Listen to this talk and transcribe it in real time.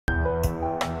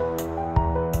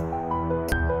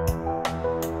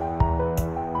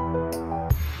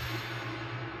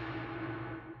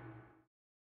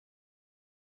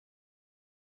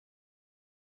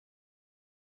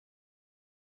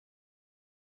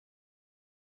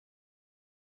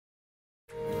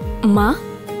মা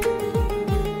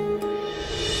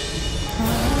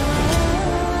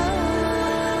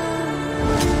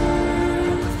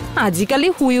আজিকালি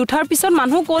শুই উঠাৰ পিছত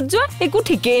মানুহ ক'ত যোৱা একো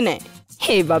ঠিকেই নাই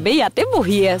সেইবাবে ইয়াতে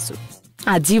বহিয়ে আছো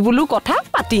আজি বুলু কথা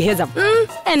পাতিহে যাম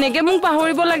এনেকে মোক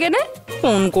পাহৰিব লাগে নে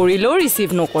ফোন কৰিলেও ৰিচিভ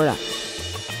নকৰা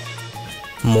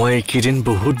মই এইকেইদিন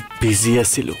বহুত বিজি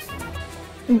আছিলো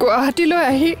গুৱাহাটীলৈ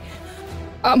আহি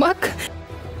আমাক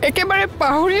একেবাৰে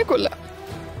পাহৰিয়ে গ'লা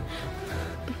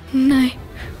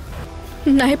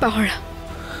নাই পাহৰা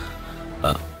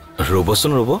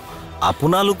ৰ'বচোন ৰ'ব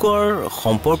আপোনালোকৰ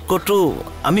সম্পৰ্কটো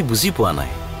আমি বুজি পোৱা নাই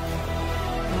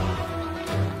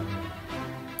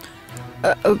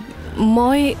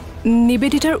মই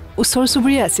নিবেদিতাৰ ওচৰ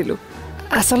চুবুৰীয়া আছিলোঁ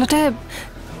আচলতে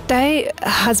তাই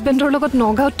হাজবেণ্ডৰ লগত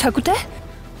নগাঁৱত থাকোঁতে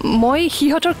মই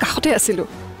সিহঁতৰ কাষতে আছিলোঁ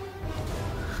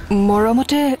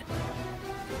মৰমতে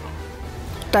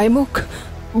তাই মোক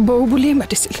বৌ বুলিয়ে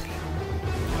মাতিছিল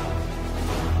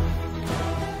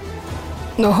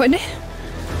নহয়নে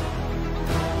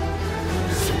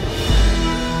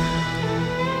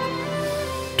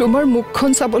তোমাৰ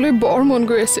মুখখন চাবলৈ বৰ মন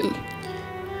গৈ আছিল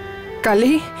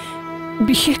কালি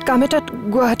বিশেষ কাম এটাত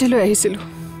গুৱাহাটীলৈ আহিছিলোঁ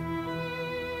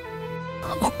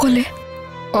অকলে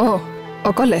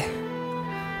অকলে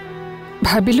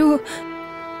ভাবিলোঁ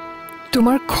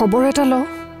তোমাৰ খবৰ এটা লওঁ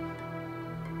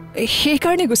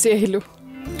সেইকাৰণে গুচি আহিলোঁ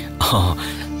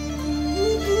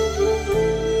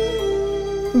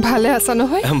ভালে আছা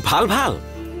নহয় ভাল ভাল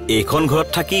এইখন ঘৰত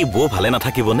থাকি বৌ ভালে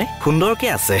নাথাকিবনে সুন্দৰকে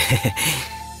আছে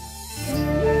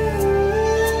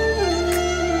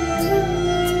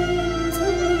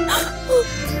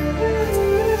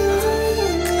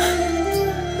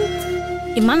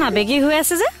ইমান আবেগী হৈ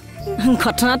আছে যে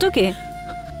ঘটনাটো কি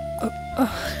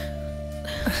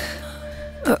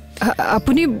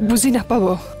আপুনি বুজি নাপাব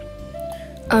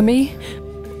আমি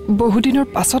বহুদিনৰ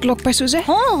পাছত লগ পাইছোঁ যে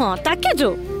তাকেতো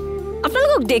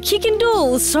আপোনালোকক দেখি কিন্তু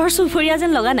ওচৰ চুবুৰীয়া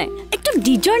যেন লগা নাই একদম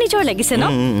নিজৰ লাগিছে ন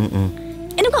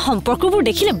এনেকুৱা সম্পৰ্কবোৰ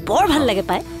দেখিলে বৰ ভাল লাগে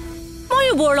পায়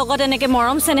ময়ো বৰ লগত এনেকে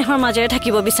মৰম চেনেহৰ মাজেৰে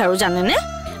থাকিব বিচাৰো জানেনে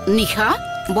নিশা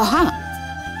বহা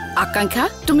আকাংক্ষা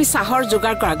তুমি চাহৰ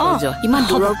যোগাৰ কৰা ইমান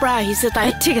দূৰৰ পৰা আহিছে তাই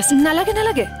ঠিক আছে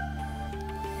নালাগে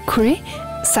খুৰী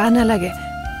চাহ নালাগে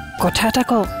কথা এটা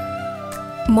কওঁ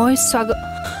মই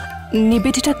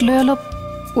নিবেদিতাক লৈ অলপ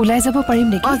ওলাই যাব পাৰিম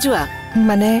নেকি যোৱা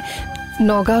মানে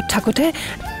নগাঁৱত থাকোঁতে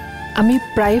আমি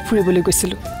প্ৰায়ে ফুৰিবলৈ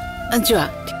গৈছিলোঁ যোৱা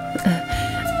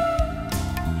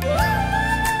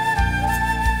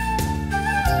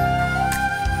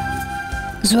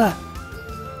যোৱা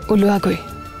ওলোৱাগৈ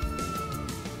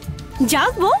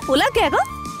যাওক বৌ ওলাকে আকৌ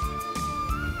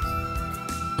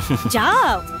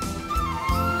যাওক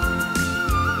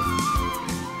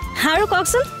আৰু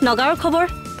কওকচোন নগাঁৱৰ খবৰ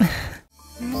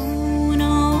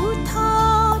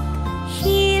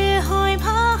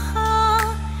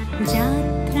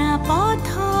যাত্ৰা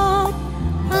পথত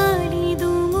আৰি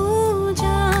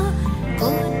দুমুজা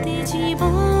গোটেই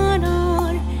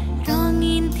জীৱনৰ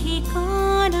ৰঙীন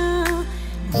ঠিকনা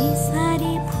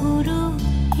বিচাৰি ফুৰো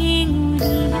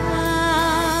হেঙুলীয়া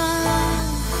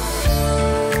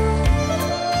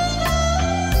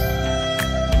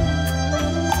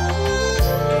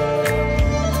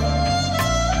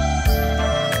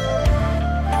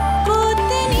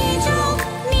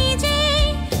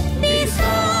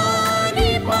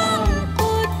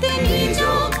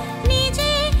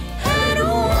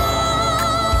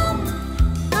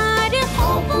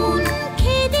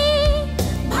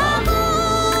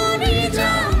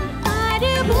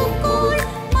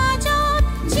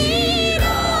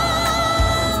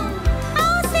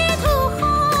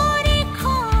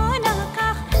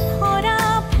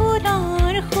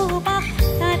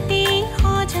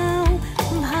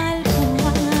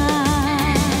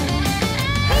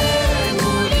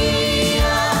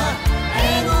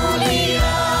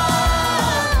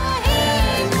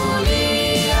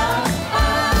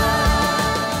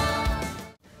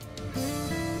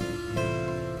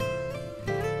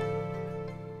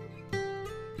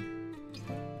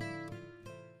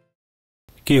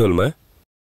কি হল মা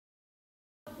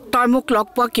তই মোক লগ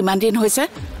পোৱা কিমান দিন হৈছে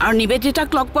আৰু নিবেদিতাক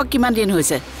লগ পোৱা কিমান দিন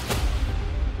হৈছে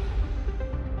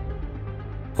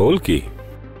হল কি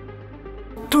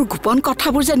তোৰ গোপন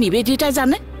কথাবোৰ যে নিবেদিতাই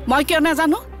জানে মই কিয়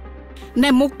নাজানো নে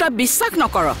মোক তই বিশ্বাস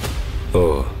নকৰ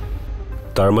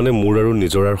তাৰ মানে মোৰ আৰু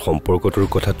নিজৰাৰ সম্পৰ্কটোৰ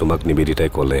কথা তোমাক নিবেদিতাই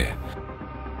ক'লে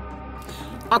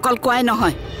অকল কোৱাই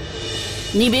নহয়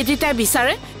নিবেদিতাই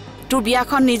বিচাৰে তোৰ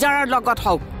বিয়াখন নিজৰাৰ লগত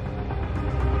হওক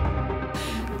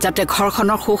যাতে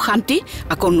ঘৰখনৰ সুখ শান্তি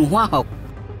আকৌ নোহোৱা হওক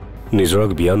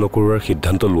নিজৰাক বিয়া নকৰোৱাৰ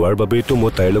সিদ্ধান্ত লোৱাৰ বাবেইতো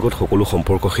মই তাইৰ লগত সকলো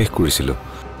সম্পৰ্ক শেষ কৰিছিলোঁ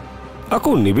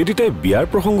আকৌ নিবেদিতাই বিয়াৰ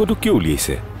প্ৰসংগটো কিয়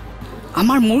উলিয়াইছে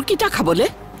আমাৰ মূৰকিটা খাবলে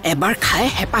এবাৰ খাই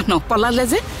হেঁপাহ নপলালে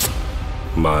যে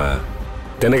মা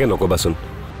তেনেকে নকবাচোন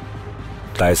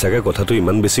তাই চাগে কথাটো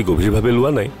ইমান বেছি গভীৰভাৱে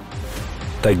লোৱা নাই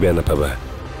তাইক বেয়া নাপাবা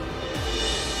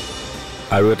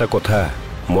আৰু এটা কথা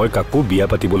মই কাকো বিয়া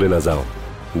পাতিবলৈ নাযাওঁ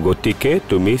গতিকে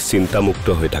তুমি চিন্তামুক্ত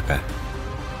হৈ থাকা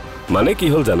মানে কি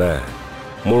হ'ল জানা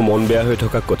মোৰ মন বেয়া হৈ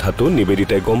থকা কথাটো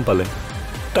নিবেদিতাই গম পালে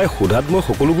তাই সোধাত মই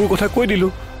সকলোবোৰ কথা কৈ দিলো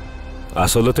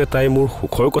আচলতে তাই মোৰ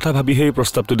সুখৰ কথা ভাবিহে এই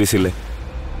প্ৰস্তাৱটো দিছিলে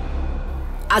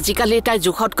আজিকালি তাই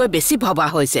জোখতকৈ বেছি ভবা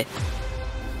হৈছে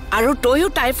আৰু তইও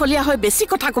তাইৰ ফলীয়া হৈ বেছি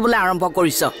কথা ক'বলৈ আৰম্ভ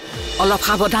কৰিছ অলপ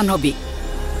সাৱধান হবি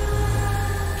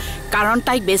কাৰণ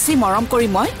তাইক বেছি মৰম কৰি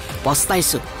মই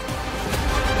পস্তাইছো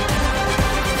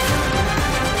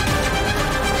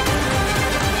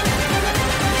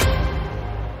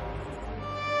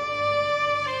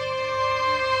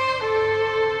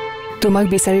তোমাক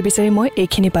বিচাৰি বিচাৰি মই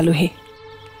এইখিনি পালোহি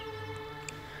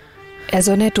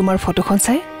এজনে তোমাৰ ফটোখন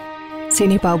চাই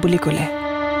চিনি পাও বুলি ক'লে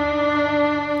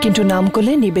কিন্তু নাম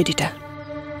ক'লে নিবেদিতা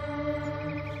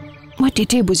মই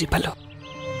তেতিয়াই বুজি পালো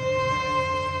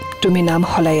তুমি নাম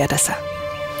সলাই ইয়াত আছা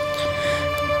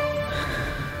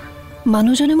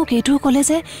মানুহজনে মোক এইটোও ক'লে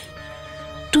যে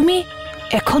তুমি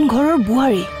এখন ঘৰৰ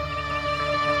বোৱাৰী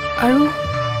আৰু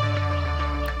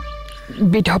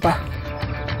বিধৱা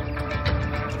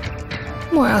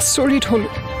মই আচৰিত হলো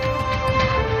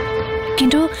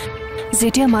কিন্তু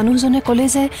যেতিয়া মানুহজনে ক'লে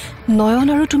যে নয়ন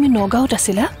আৰু তুমি নগাঁৱত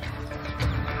আছিলা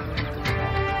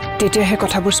তেতিয়াহে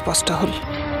কথাবোৰ স্পষ্ট হ'ল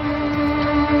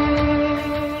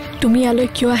তুমি ইয়ালৈ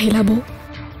কিয় আহিলা বৌ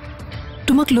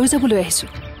তোমাক লৈ যাবলৈ আহিছো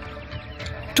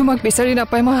তোমাক বিচাৰি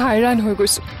নাপাই মই হাইৰাণ হৈ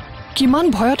গৈছো কিমান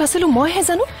ভয়ত আছিলো মইহে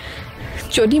জানো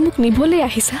যদি মোক নিবলৈ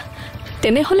আহিছা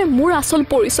তেনেহ'লে মোৰ আচল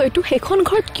পৰিচয়টো সেইখন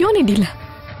ঘৰত কিয় নিদিলা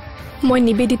মই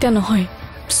নিবেদিতা নহয়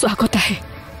স্বাগতাহে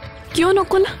কিয়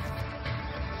নকলা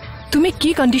তুমি কি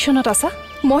কণ্ডিশ্যনত আছা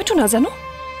মইতো নাজানো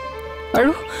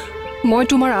আৰু মই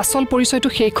তোমাৰ আচল পৰিচয়টো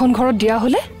সেইখন ঘৰত দিয়া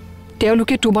হ'লে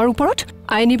তেওঁলোকে তোমাৰ ওপৰত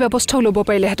আইনী ব্যৱস্থাও ল'ব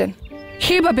পাৰিলেহেঁতেন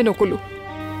সেইবাবে নকলো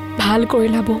ভাল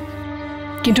কৰিলা বৌ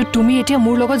কিন্তু তুমি এতিয়া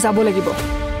মোৰ লগত যাব লাগিব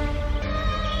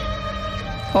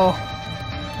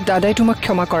দাদাই তোমাক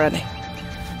ক্ষমা কৰা নাই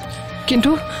কিন্তু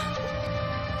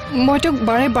মই তেওঁক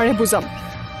বাৰে বাৰে বুজাম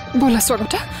ব'লা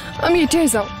স্বাগতা আমি এতিয়াই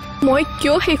যাওঁ মই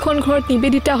কিয় সেইখন ঘৰত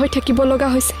নিবেদিতা হৈ থাকিব লগা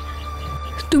হৈছে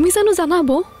তুমি জানো জানা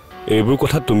বৌ এইবোৰ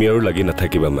কথা তুমি আৰু লাগি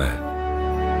নাথাকিবা মা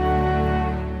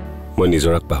মই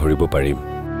নিজৰাক পাহৰিব পাৰিম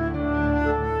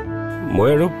মই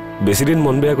আৰু বেছি দিন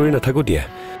মন বেয়া কৰি নাথাকো দিয়া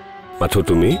মাথো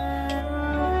তুমি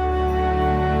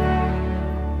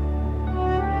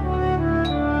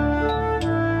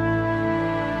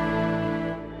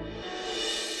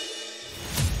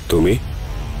তুমি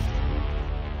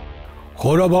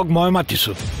সৌৰভক মই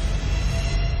মাতিছো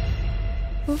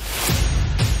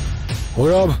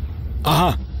সৌৰভ আহা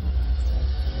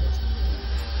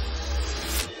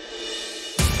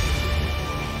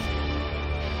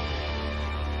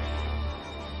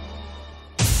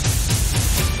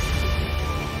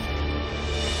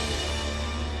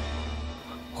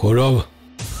সৌৰভ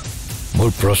মোৰ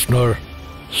প্ৰশ্নৰ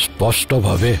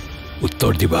স্পষ্টভাৱে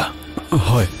উত্তৰ দিবা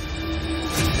হয়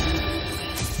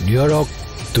নিয়ৰক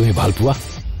তুমি ভাল পোৱা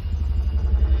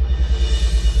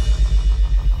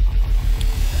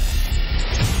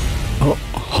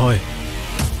হয়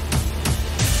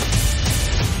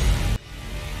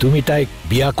তুমি তাইক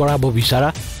বিয়া কৰাব বিচাৰা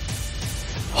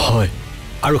হয়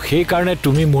আৰু সেই কাৰণে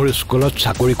তুমি মোৰ স্কুলত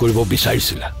চাকৰি কৰিব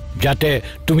বিচাৰিছিলা যাতে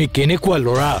তুমি কেনেকুৱা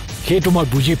ল'ৰা সেইটো মই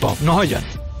বুজি পাওঁ নহয় জানো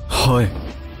হয়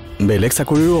বেলেগ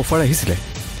চাকৰিৰো অফাৰ আহিছিলে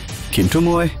কিন্তু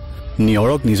মই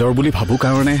নিয়ৰক নিজৰ বুলি ভাবো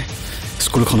কাৰণে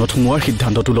স্কুলখনত সোমোৱাৰ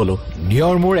সিদ্ধান্তটো ল'লো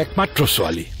নিয়ৰ মোৰ একমাত্ৰ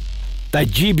ছোৱালী তাই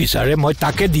যি বিচাৰে মই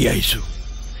তাকে দি আহিছোঁ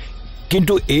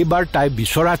কিন্তু এইবাৰ তাই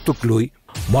বিচৰাটোক লৈ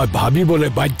মই ভাবিবলৈ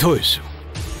বাধ্য হৈছোঁ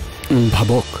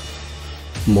ভাবক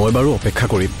মই বাৰু অপেক্ষা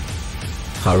কৰিম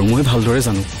আৰু মই ভালদৰে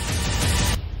জানো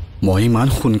মই ইমান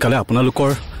সোনকালে আপোনালোকৰ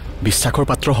বিশ্বাসৰ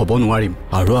পাত্ৰ হ'ব নোৱাৰিম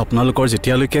আৰু আপোনালোকৰ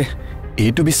যেতিয়ালৈকে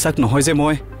এইটো বিশ্বাস নহয় যে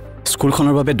মই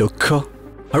স্কুলখনৰ বাবে দক্ষ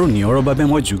আৰু নিয়ৰৰ বাবে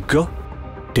মই যোগ্য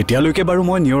তেতিয়ালৈকে বাৰু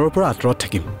মই নিয়ৰৰ পৰা আঁতৰত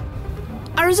থাকিম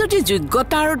আৰু যদি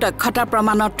যোগ্যতা আৰু দক্ষতা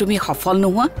প্ৰমাণত তুমি সফল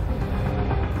নোহোৱা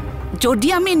যদি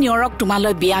আমি নিয়ৰক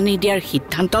তোমালৈ বিয়া নিদিয়াৰ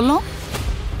সিদ্ধান্ত লওঁ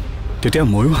তেতিয়া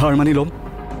ময়ো হাৰ মানি ল'ম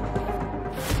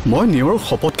মই নিয়ৰৰ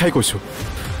শপত খাই কৈছোঁ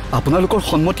আপোনালোকৰ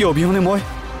সন্মতি অবিহনে মই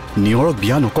নিয়ৰক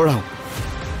বিয়া নকৰাওঁ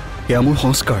এয়া মোৰ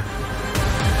সংস্কাৰ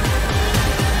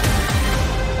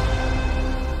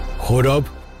সৌৰভ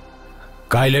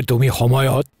কাইলৈ তুমি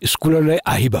সময়ত স্কুললৈ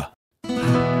আহিবা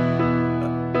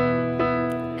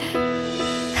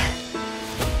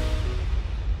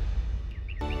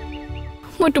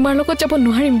মই তোমাৰ লগত যাব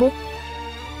নোৱাৰিম বৌ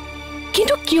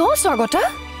কিন্তু কিয় স্বাগতা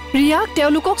ৰিয়াক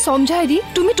তেওঁলোকক সমঝাই দি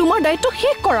তুমি তোমাৰ দায়িত্ব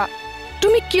শেষ কৰা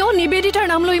তুমি কিয় নিবেদিতাৰ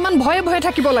নাম লৈ ইমান ভয়ে ভয়ে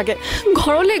থাকিব লাগে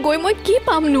ঘৰলৈ গৈ মই কি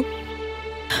পামনো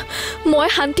মই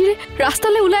শান্তিৰে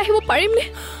ৰাস্তালৈ ওলাই আহিব পাৰিমনে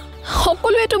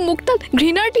সকলোৱেতো মোক তাত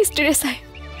ঘৃণাৰ দৃষ্টিৰে চাই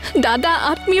দাদা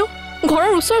আত্মীয়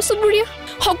ঘৰৰ ওচৰ চুবুৰীয়া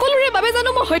সকলোৰে বাবে জানো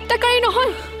মই হত্যাকাৰী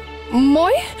নহয়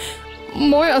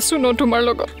মই আছো ন তোমাৰ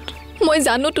লগত মই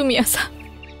জানো তুমি আছা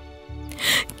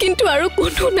কিন্তু আৰু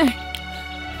কোনো নাই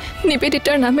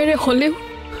নিবেদিতাৰ নামেৰে হ'লেও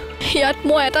ইয়াত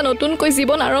মই এটা নতুনকৈ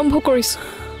জীৱন আৰম্ভ কৰিছো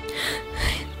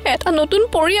এটা নতুন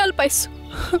পৰিয়াল পাইছো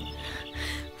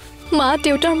মা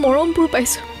দেউতাৰ মৰমবোৰ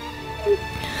পাইছো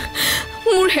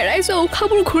মোৰ হেৰাই যোৱা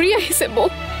উশাহবোৰ ঘূৰি আহিছে বৌ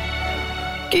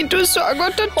কিন্তু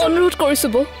স্বাগতত অনুৰোধ কৰিছো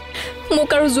বৌ মোক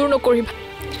আৰু জোৰ নকৰিবা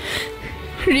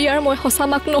ৰিয়াৰ মই সঁচা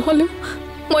মাক নহ'লেও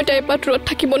মই তাইৰ পৰা দূৰত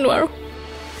থাকিব নোৱাৰো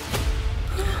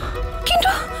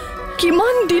কিন্তু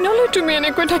কিমান দিনলৈ তুমি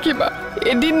এনেকৈ থাকিবা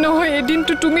এদিন নহয়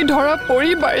এদিনটো তুমি ধৰা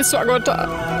পৰিবাই স্বাগতা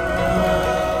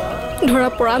ধৰা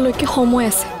পৰালৈকে সময়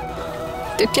আছে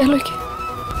তেতিয়ালৈকে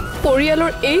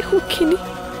পৰিয়ালৰ এই সুখখিনি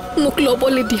মোক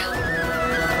ল'বলৈ দিয়া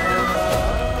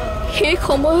সেই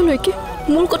সময়লৈকে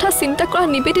মোৰ কথা চিন্তা কৰা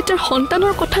নিবেদিতাৰ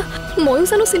সন্তানৰ কথা ময়ো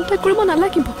জানো চিন্তা কৰিব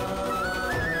নালাগিব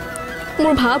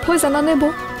মোৰ ভাৱ হৈ জানানে বৌ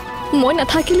মই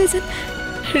নাথাকিলে যেন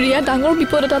ৰিয়া ডাঙৰ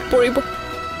বিপদ এটাত পৰিব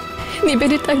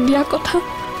নিবেদিতাক দিয়া কথা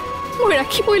মই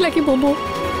ৰাখিবই লাগিব বৌ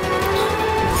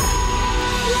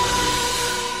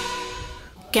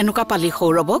কেনেকুৱা পালি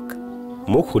সৌৰৱক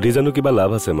মোক সুধি জানো কিবা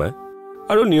লাভ আছে মা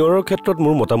আৰু নিয়ৰৰ ক্ষেত্ৰত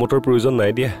মোৰ মতামতৰ প্ৰয়োজন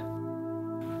নাই দিয়া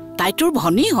তাই তোৰ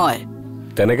ভনী হয়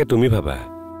তেনেকে তুমি ভাবা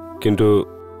কিন্তু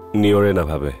নিয়ৰে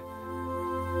নাভাবে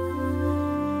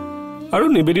আৰু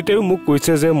নিবেদিতাইও মোক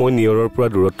কৈছে যে মই নিয়ৰৰ পৰা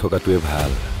দূৰত থকাটোৱে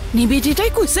ভাল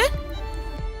নিবেদিতাই কৈছে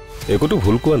একোটো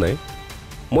ভুল কোৱা নাই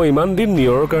মই ইমান দিন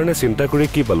নিয়ৰৰ কাৰণে চিন্তা কৰি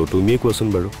কি পালো তুমিয়ে কোৱাচোন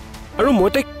বাৰু আৰু মই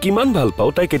তাইক কিমান ভাল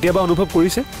পাওঁ তাই কেতিয়াবা অনুভৱ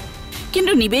কৰিছে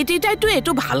কিন্তু নিবেদিতাইতো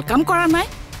এইটো ভাল কাম কৰা নাই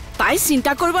তাই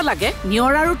চিন্তা কৰিব লাগে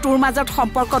নিয়ৰ আৰু তোৰ মাজত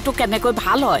সম্পৰ্কটো কেনেকৈ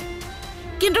ভাল হয়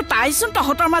কিন্তু তাইচোন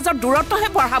তহঁতৰ মাজত দূৰত্বহে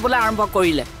বঢ়াবলৈ আৰম্ভ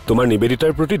কৰিলে তোমাৰ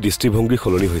নিবেদিতাৰ প্ৰতি দৃষ্টিভংগী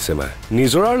সলনি হৈছে মা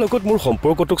নিজৰাৰ লগত মোৰ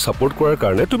সম্পৰ্কটোক ছাপোৰ্ট কৰাৰ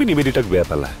কাৰণে তুমি নিবেদিতাক বেয়া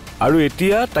পালা আৰু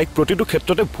এতিয়া তাইক প্ৰতিটো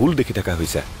ক্ষেত্ৰতে ভুল দেখি থকা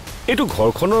হৈছে এইটো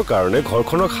ঘৰখনৰ কাৰণে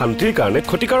ঘৰখনৰ শান্তিৰ কাৰণে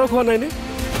ক্ষতিকাৰক হোৱা নাইনে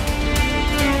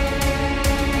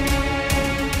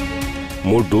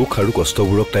মোৰ দুখ আৰু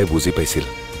কষ্টবোৰক তাই বুজি পাইছিল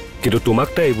কিন্তু তোমাক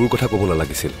তাই এইবোৰ কথা ক'ব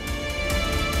নালাগিছিল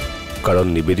কাৰণ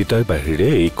নিবেদিতাৰ বাহিৰে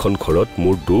এইখন ঘৰত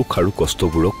মোৰ দুখ আৰু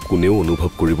কষ্টবোৰক কোনেও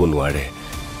অনুভৱ কৰিব নোৱাৰে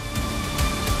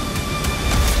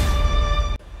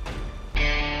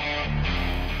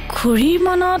খুৰীৰ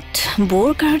মনত বৰ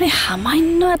কাৰণে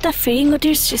সামান্য এটা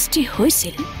ফেৰিঙতিৰ সৃষ্টি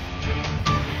হৈছিল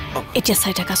এতিয়া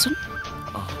চাই থাকাচোন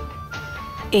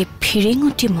এই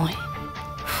ফেৰিঙতি মই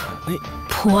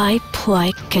ফুৱাই ফুৱাই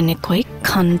কেনেকৈ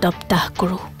খান্দবদাহ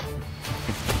কৰোঁ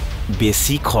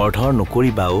বেছি খৰধৰ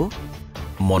নকৰিবাও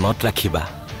মনত ৰাখিবা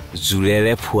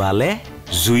জোৰেৰে ফুৱালে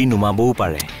জুই নুমাবও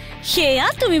পাৰে সেয়া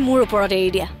তুমি মোৰ ওপৰত এৰি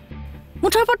দিয়া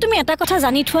মুঠৰ ওপৰত তুমি এটা কথা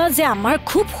জানি থোৱা যে আমাৰ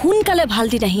খুব সোনকালে ভাল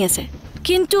দিন আহি আছে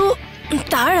কিন্তু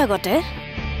তাৰ আগতে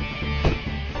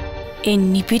এই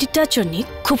নিবেদিতাজনীক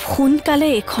খুব সোনকালে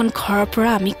এখন ঘৰৰ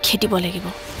পৰা আমি খেদিব লাগিব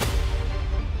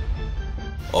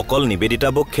অকল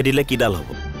নিবেদিতাবক খেদিলে কিডাল হ'ব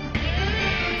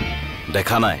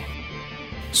দেখা নাই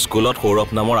স্কুলত সৌৰভ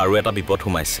নামৰ আৰু এটা বিপদ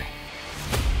সোমাইছে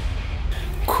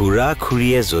খুৰা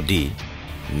খুৰীয়ে যদি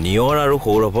নিয়ৰ আৰু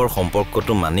সৌৰভৰ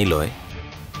সম্পৰ্কটো মানি লয়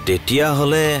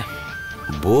তেতিয়াহ'লে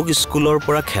বৌক স্কুলৰ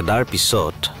পৰা খেদাৰ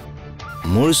পিছত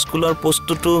মোৰ স্কুলৰ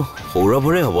পোষ্টটো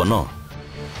সৌৰভৰে হ'ব ন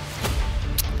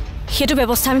সেইটো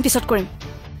ব্যৱস্থা আমি পিছত কৰিম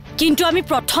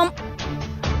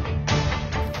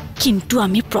কিন্তু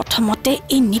আমি প্ৰথমতে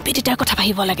এই নিবেদিতাৰ কথা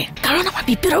ভাবিব লাগে কাৰণ আমাৰ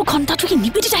বিপদৰ ঘণ্টাটো কি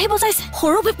নিবেদিতা আহিব যাইছে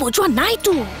সৌৰভে বজোৱা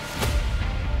নাইতো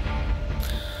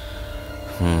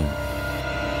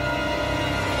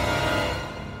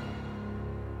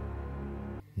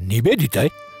নিবেদিতাই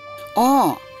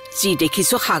যি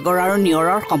দেখিছো সাগৰ আৰু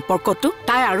নিয়ৰৰ সম্পৰ্কটো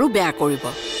তাই আৰু বেয়া কৰিব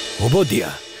হ'ব দিয়া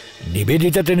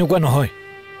নিবেদিতা তেনেকুৱা নহয়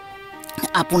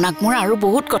আপোনাক মোৰ আৰু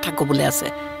বহুত কথা ক'বলৈ আছে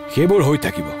সেইবোৰ হৈ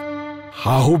থাকিব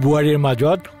শাহু বোৱাৰীৰ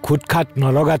মাজত খুটখাট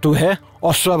নলগাটোহে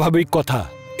অস্বাভাৱিক কথা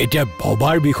এতিয়া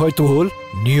ভবাৰ বিষয়টো হ'ল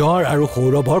নিয়ৰ আৰু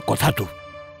সৌৰভৰ কথাটো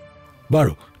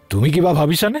বাৰু তুমি কিবা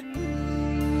ভাবিছানে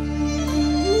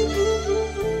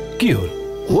কি হ'ল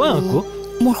কোৱা আকৌ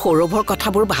মোৰ সৌৰভৰ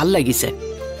কথাবোৰ ভাল লাগিছে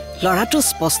ল'ৰাটো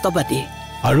স্পষ্টবাদী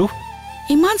আৰু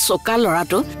ইমান চোকা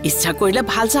ল'ৰাটো ইচ্ছা কৰিলে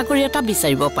ভাল চাকৰি এটা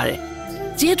বিচাৰিব পাৰে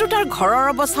যিহেতু তাৰ ঘৰৰ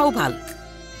অৱস্থাও ভাল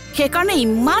সেইকাৰণে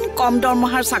ইমান কম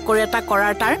দৰমহাৰ চাকৰি এটা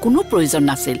কৰাৰ তাৰ কোনো প্ৰয়োজন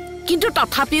নাছিল কিন্তু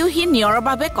তথাপিও সি নিয়ৰৰ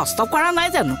বাবে কষ্ট কৰা নাই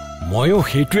জানো ময়ো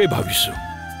সেইটোৱে ভাবিছো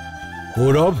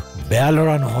সৌৰভ বেয়া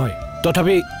ল'ৰা নহয়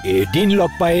তথাপি এদিন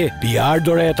লগ পাই বিয়াৰ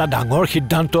দৰে এটা ডাঙৰ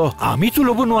সিদ্ধান্ত আমিতো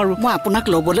ল'ব নোৱাৰো মই আপোনাক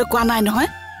ল'বলৈ কোৱা নাই নহয়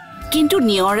কিন্তু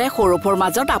নিয়ৰে সৌৰভৰ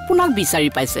মাজত আপোনাক বিচাৰি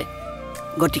পাইছে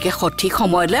গতিকে সঠিক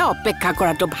সময়লৈ অপেক্ষা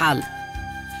কৰাটো ভাল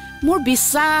মোৰ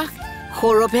বিশ্বাস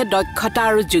সৌৰভে দক্ষতা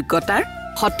আৰু যোগ্যতাৰ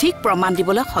সঠিক প্ৰমাণ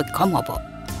দিবলৈ সক্ষম হ'ব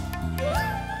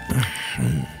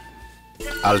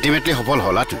আল্টিমেটলি সফল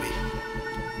হলা তুমি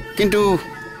কিন্তু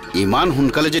ইমান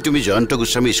সোনকালে যে তুমি জয়ন্ত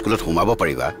গোস্বামী স্কুলত সোমাব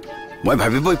পাৰিবা মই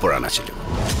ভাবিবই পৰা নাছিলো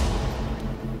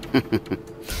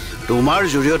তোমাৰ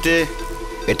জৰিয়তে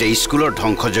এটা স্কুলৰ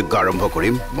ধ্বংসযজ্ঞ আৰম্ভ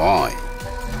কৰিম মই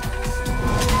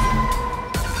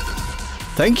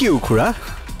থেংক ইউ খুৰা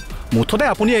মুঠতে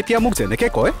আপুনি এতিয়া মোক যেনেকৈ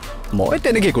কয় মই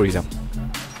তেনেকৈ কৰি যাম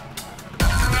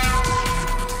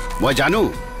মই জানো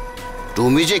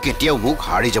তুমি যে কেতিয়াও মোক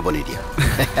হাৰি যাব নিদিয়া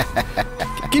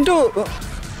কিন্তু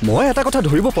মই এটা কথা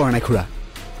ধৰিব পৰা নাই খুৰা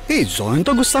এই জয়ন্ত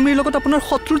গোস্বামীৰ লগত আপোনাৰ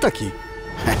শত্ৰুতা কি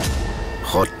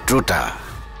শত্ৰুতা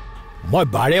মই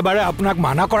বাৰে বাৰে আপোনাক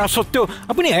মানা কৰা সত্ত্বেও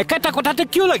আপুনি একেটা কথাতে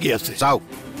কিয় লাগি আছে চাওক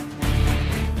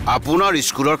আপোনাৰ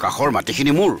স্কুলৰ কাষৰ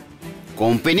মাটিখিনি মোৰ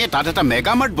কোম্পানীয়ে তাত এটা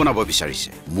মেগা মাৰ্ট বনাব বিচাৰিছে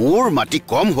মোৰ মাটি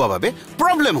কম হোৱা বাবে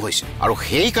প্ৰব্লেম হৈছে আৰু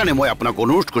সেইকাৰণে মই আপোনাক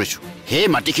অনুৰোধ কৰিছো সেই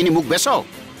মাটিখিনি মোক বেচক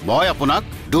মই আপোনাক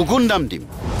দুগুণ দাম দিম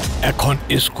এখন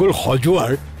স্কুল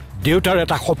সজোৱাৰ দেউতাৰ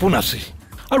এটা সপোন আছিল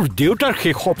আৰু দেউতাৰ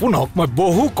সেই সপোনক মই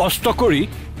বহু কষ্ট কৰি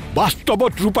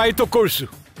বাস্তৱত ৰূপায়িত কৰিছো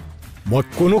মই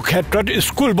কোনো ক্ষেত্ৰত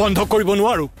স্কুল বন্ধ কৰিব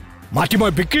নোৱাৰো মাটি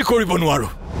মই বিক্ৰী কৰিব নোৱাৰো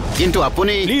কিন্তু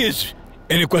আপুনি প্লিজ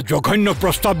এনেকুৱা জঘন্য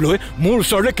প্ৰস্তাৱ লৈ মোৰ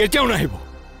ওচৰলৈ কেতিয়াও নাহিব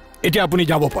এতিয়া আপুনি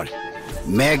যাব পাৰে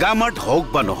মেগা মাৰ্ট হওক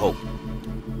বা নহওক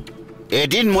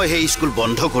এদিন মই সেই স্কুল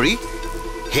বন্ধ কৰি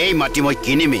সেই মাটি মই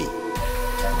কিনিমেই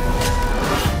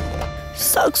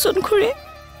চাওকচোন খুৰী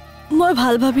মই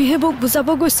ভাল ভাবিহে মোক বুজাব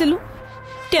গৈছিলোঁ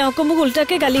তেওঁকো মোক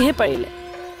উল্টাকে গালিহে পাৰিলে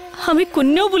আমি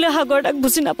কোনেও বোলে সাগৰ তাক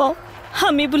বুজি নাপাওঁ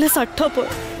আমি বোলে স্বাৰ্থপৰ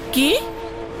কি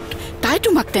তাই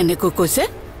তোমাক তেনেকৈ কৈছে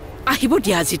আহিব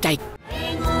দিয়া আজি তাইক